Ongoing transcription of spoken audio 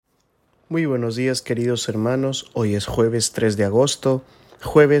Muy buenos días, queridos hermanos. Hoy es jueves 3 de agosto,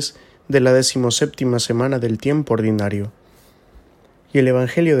 jueves de la 17ª semana del tiempo ordinario. Y el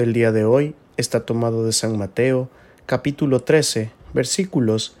Evangelio del día de hoy está tomado de San Mateo, capítulo 13,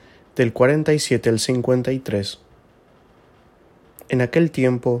 versículos del 47 al 53. En aquel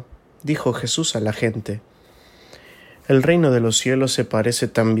tiempo dijo Jesús a la gente: El reino de los cielos se parece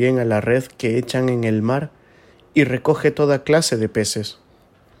también a la red que echan en el mar y recoge toda clase de peces.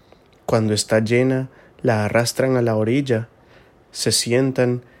 Cuando está llena, la arrastran a la orilla, se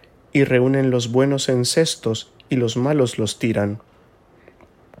sientan y reúnen los buenos en cestos y los malos los tiran.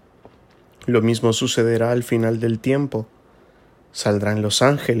 Lo mismo sucederá al final del tiempo. Saldrán los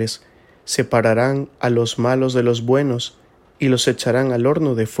ángeles, separarán a los malos de los buenos y los echarán al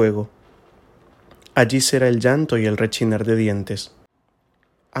horno de fuego. Allí será el llanto y el rechinar de dientes.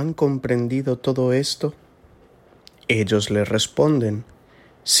 ¿Han comprendido todo esto? Ellos le responden: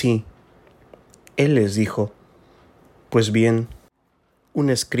 sí. Él les dijo: Pues bien, un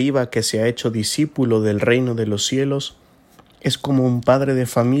escriba que se ha hecho discípulo del reino de los cielos es como un padre de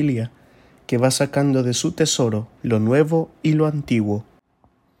familia que va sacando de su tesoro lo nuevo y lo antiguo.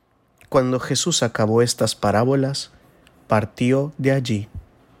 Cuando Jesús acabó estas parábolas, partió de allí.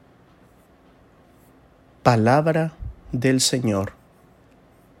 Palabra del Señor.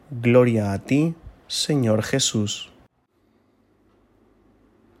 Gloria a ti, Señor Jesús.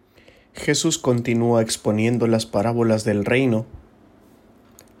 Jesús continúa exponiendo las parábolas del reino.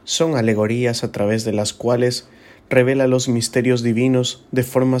 Son alegorías a través de las cuales revela los misterios divinos de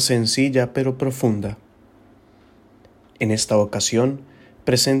forma sencilla pero profunda. En esta ocasión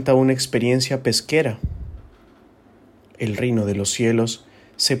presenta una experiencia pesquera. El reino de los cielos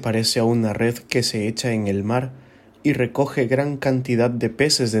se parece a una red que se echa en el mar y recoge gran cantidad de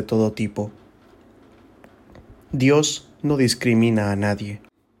peces de todo tipo. Dios no discrimina a nadie.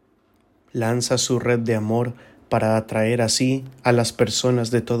 Lanza su red de amor para atraer así a las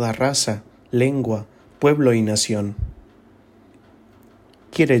personas de toda raza, lengua, pueblo y nación.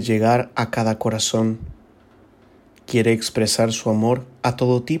 Quiere llegar a cada corazón. Quiere expresar su amor a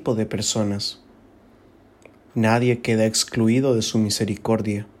todo tipo de personas. Nadie queda excluido de su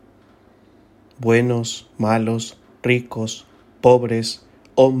misericordia. Buenos, malos, ricos, pobres,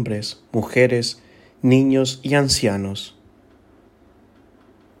 hombres, mujeres, niños y ancianos.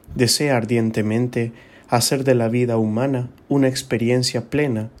 Desea ardientemente hacer de la vida humana una experiencia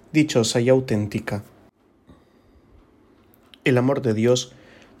plena, dichosa y auténtica. El amor de Dios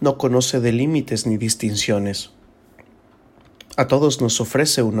no conoce de límites ni distinciones. A todos nos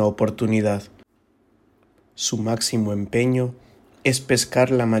ofrece una oportunidad. Su máximo empeño es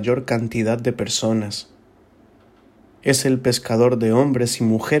pescar la mayor cantidad de personas. Es el pescador de hombres y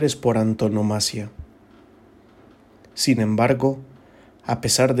mujeres por antonomasia. Sin embargo, a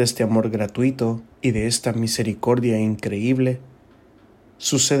pesar de este amor gratuito y de esta misericordia increíble,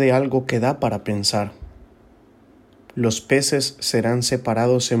 sucede algo que da para pensar. Los peces serán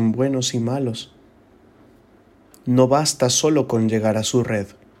separados en buenos y malos. No basta solo con llegar a su red.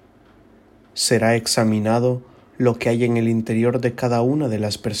 Será examinado lo que hay en el interior de cada una de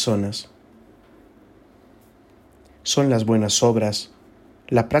las personas. Son las buenas obras,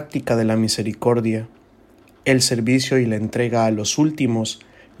 la práctica de la misericordia, el servicio y la entrega a los últimos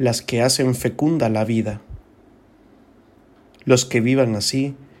las que hacen fecunda la vida. Los que vivan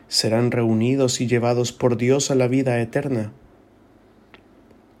así serán reunidos y llevados por Dios a la vida eterna.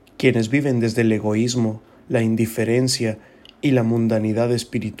 Quienes viven desde el egoísmo, la indiferencia y la mundanidad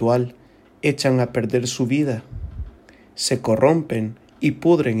espiritual echan a perder su vida, se corrompen y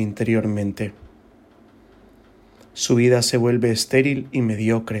pudren interiormente. Su vida se vuelve estéril y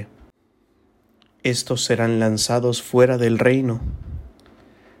mediocre. Estos serán lanzados fuera del reino.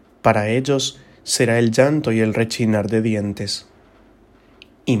 Para ellos será el llanto y el rechinar de dientes,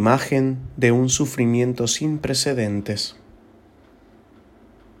 imagen de un sufrimiento sin precedentes.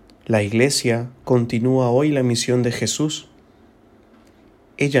 La Iglesia continúa hoy la misión de Jesús.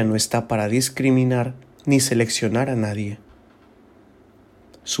 Ella no está para discriminar ni seleccionar a nadie.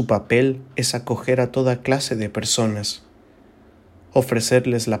 Su papel es acoger a toda clase de personas,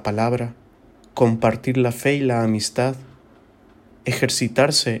 ofrecerles la palabra, compartir la fe y la amistad,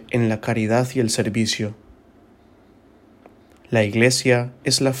 ejercitarse en la caridad y el servicio. La Iglesia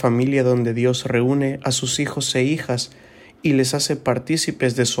es la familia donde Dios reúne a sus hijos e hijas y les hace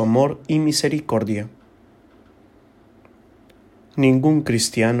partícipes de su amor y misericordia. Ningún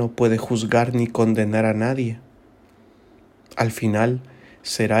cristiano puede juzgar ni condenar a nadie. Al final,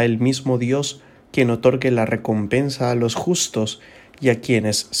 será el mismo Dios quien otorgue la recompensa a los justos y a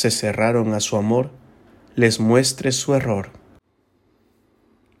quienes se cerraron a su amor, les muestre su error.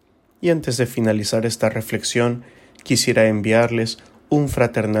 Y antes de finalizar esta reflexión, quisiera enviarles un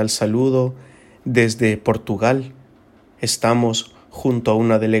fraternal saludo desde Portugal. Estamos junto a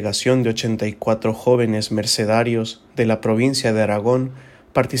una delegación de 84 jóvenes mercedarios de la provincia de Aragón,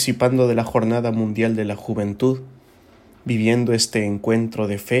 participando de la Jornada Mundial de la Juventud, viviendo este encuentro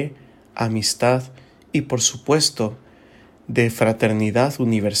de fe, amistad y, por supuesto, de fraternidad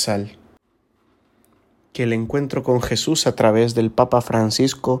universal. Que el encuentro con Jesús a través del Papa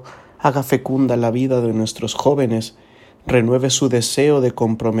Francisco haga fecunda la vida de nuestros jóvenes, renueve su deseo de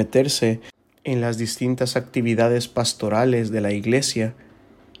comprometerse en las distintas actividades pastorales de la Iglesia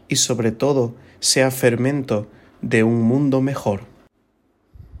y sobre todo sea fermento de un mundo mejor.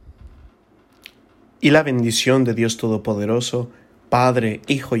 Y la bendición de Dios Todopoderoso, Padre,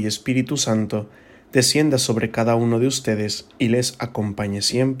 Hijo y Espíritu Santo, descienda sobre cada uno de ustedes y les acompañe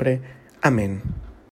siempre. Amén.